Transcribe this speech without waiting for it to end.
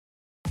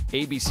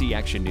ABC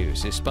Action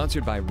News is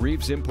sponsored by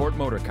Reeves Import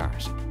Motor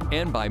Cars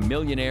and by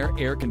Millionaire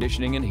Air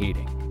Conditioning and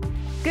Heating.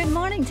 Good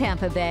morning,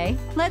 Tampa Bay.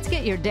 Let's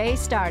get your day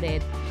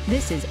started.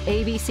 This is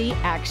ABC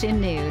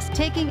Action News,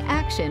 taking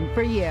action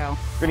for you.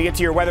 We're going to get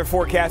to your weather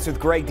forecast with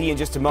Greg D in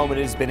just a moment.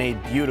 It has been a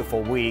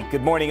beautiful week.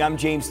 Good morning, I'm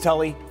James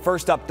Tully.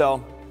 First up,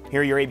 though,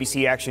 here are your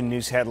ABC Action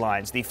News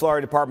headlines. The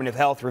Florida Department of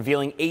Health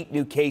revealing 8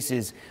 new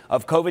cases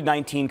of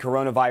COVID-19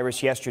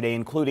 coronavirus yesterday,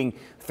 including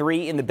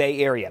 3 in the Bay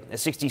Area. A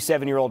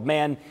 67-year-old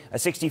man, a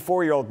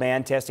 64-year-old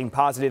man testing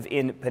positive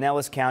in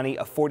Pinellas County,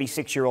 a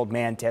 46-year-old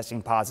man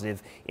testing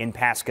positive in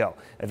Pasco.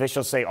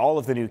 Officials say all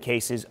of the new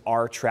cases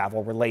are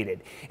travel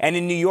related. And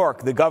in New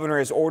York, the governor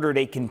has ordered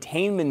a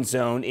containment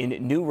zone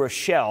in New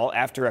Rochelle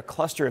after a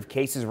cluster of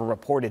cases were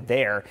reported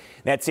there.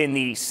 That's in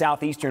the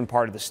southeastern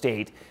part of the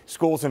state.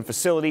 Schools and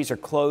facilities are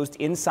closed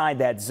inside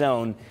that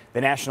zone.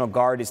 The National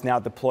Guard is now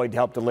deployed to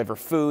help deliver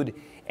food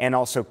and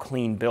also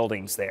clean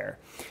buildings there.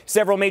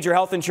 Several major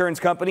health insurance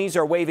companies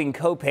are waiving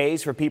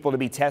co-pays for people to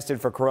be tested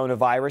for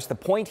coronavirus. The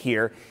point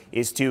here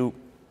is to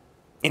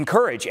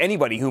encourage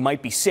anybody who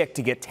might be sick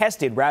to get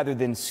tested rather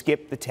than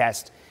skip the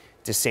test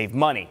to save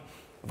money.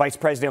 Vice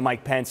President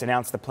Mike Pence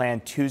announced the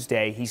plan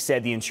Tuesday. He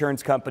said the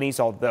insurance companies,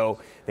 although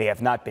they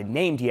have not been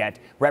named yet,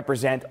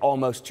 represent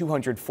almost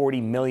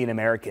 240 million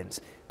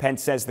Americans.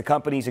 Pence says the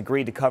companies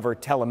agreed to cover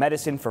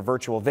telemedicine for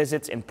virtual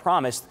visits and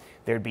promised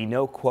there'd be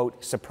no,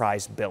 quote,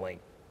 surprise billing.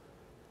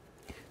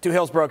 2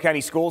 Hillsborough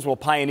County schools will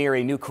pioneer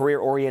a new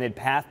career-oriented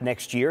path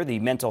next year. The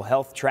mental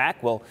health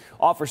track will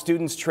offer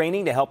students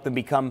training to help them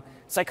become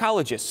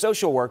psychologists,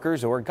 social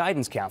workers, or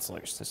guidance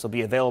counselors. This will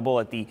be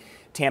available at the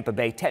Tampa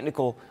Bay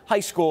Technical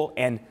High School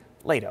and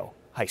Lato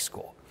High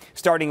School.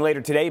 Starting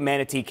later today,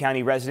 Manatee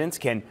County residents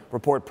can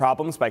report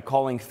problems by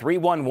calling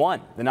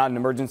 311, the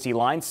non-emergency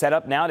line set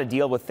up now to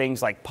deal with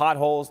things like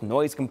potholes,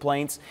 noise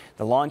complaints.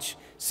 The launch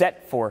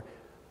set for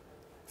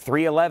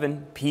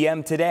 3:11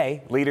 p.m.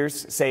 today.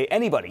 Leaders say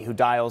anybody who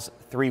dials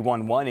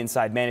 311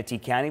 inside Manatee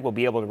County will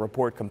be able to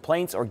report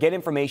complaints or get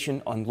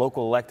information on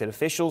local elected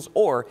officials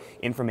or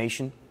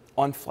information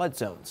on flood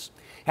zones.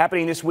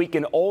 Happening this week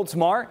in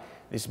Oldsmar,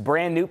 this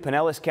brand new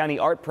Pinellas County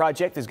art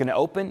project is going to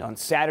open on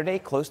Saturday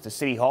close to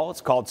City Hall.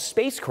 It's called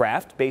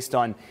Spacecraft, based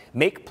on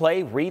Make,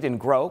 Play, Read, and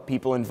Grow.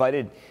 People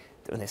invited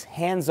to this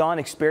hands-on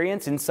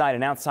experience inside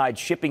and outside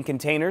shipping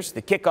containers.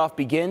 The kickoff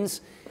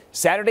begins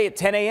Saturday at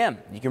 10 a.m.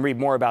 You can read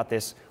more about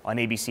this on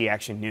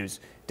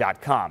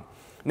abcactionnews.com.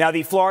 Now,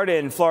 the Florida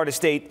and Florida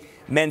State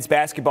men's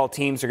basketball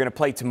teams are going to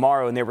play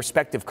tomorrow in their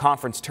respective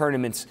conference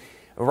tournaments.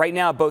 Right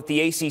now, both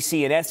the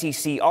ACC and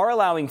SEC are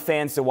allowing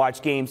fans to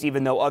watch games,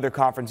 even though other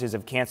conferences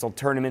have canceled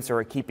tournaments or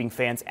are keeping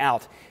fans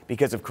out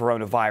because of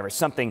coronavirus,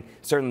 something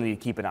certainly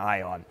to keep an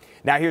eye on.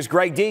 Now, here's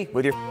Greg D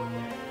with your...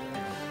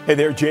 Hey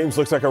there, James.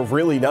 Looks like a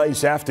really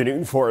nice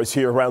afternoon for us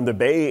here around the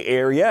Bay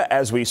Area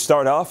as we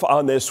start off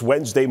on this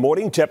Wednesday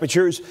morning.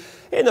 Temperatures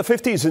in the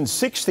 50s and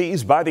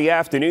 60s by the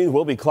afternoon.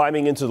 We'll be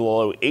climbing into the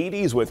low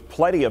 80s with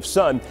plenty of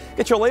sun.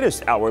 Get your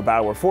latest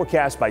hour-by-hour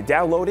forecast by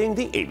downloading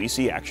the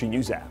ABC Action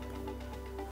News app.